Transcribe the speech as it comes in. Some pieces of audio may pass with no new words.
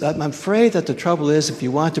I'm afraid that the trouble is, if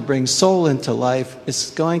you want to bring soul into life,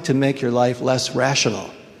 it's going to make your life less rational.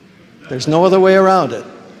 There's no other way around it.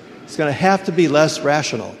 It's going to have to be less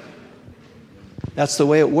rational. That's the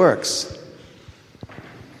way it works.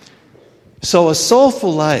 So a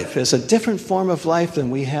soulful life is a different form of life than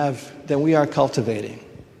we are cultivating.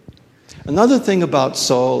 Another thing about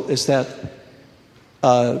soul is that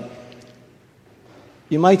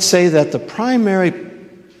you might say that the primary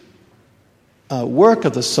work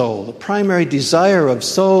of the soul, the primary desire of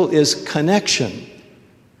soul is connection.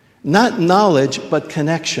 Not knowledge, but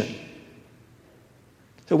connection.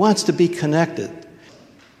 It wants to be connected.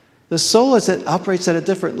 The soul operates at a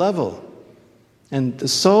different level. And the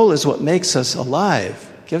soul is what makes us alive,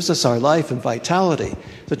 gives us our life and vitality.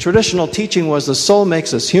 The traditional teaching was the soul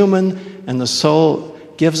makes us human, and the soul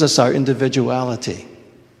gives us our individuality.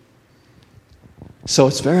 So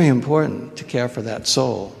it's very important to care for that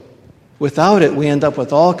soul. Without it, we end up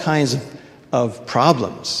with all kinds of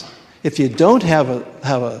problems. If you don't have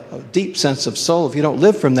a deep sense of soul, if you don't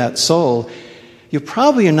live from that soul, you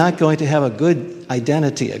probably are not going to have a good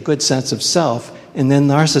identity, a good sense of self, and then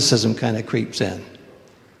narcissism kind of creeps in.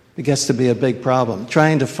 It gets to be a big problem,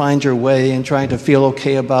 trying to find your way and trying to feel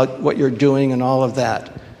okay about what you're doing and all of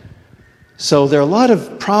that. So there are a lot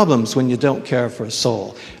of problems when you don't care for a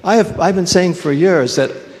soul. I've been saying for years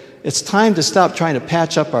that it's time to stop trying to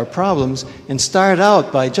patch up our problems and start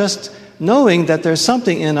out by just knowing that there's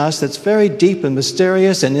something in us that's very deep and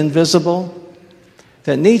mysterious and invisible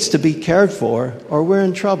that needs to be cared for, or we're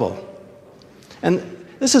in trouble. And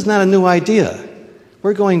this is not a new idea.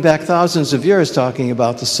 We're going back thousands of years talking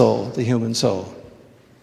about the soul, the human soul.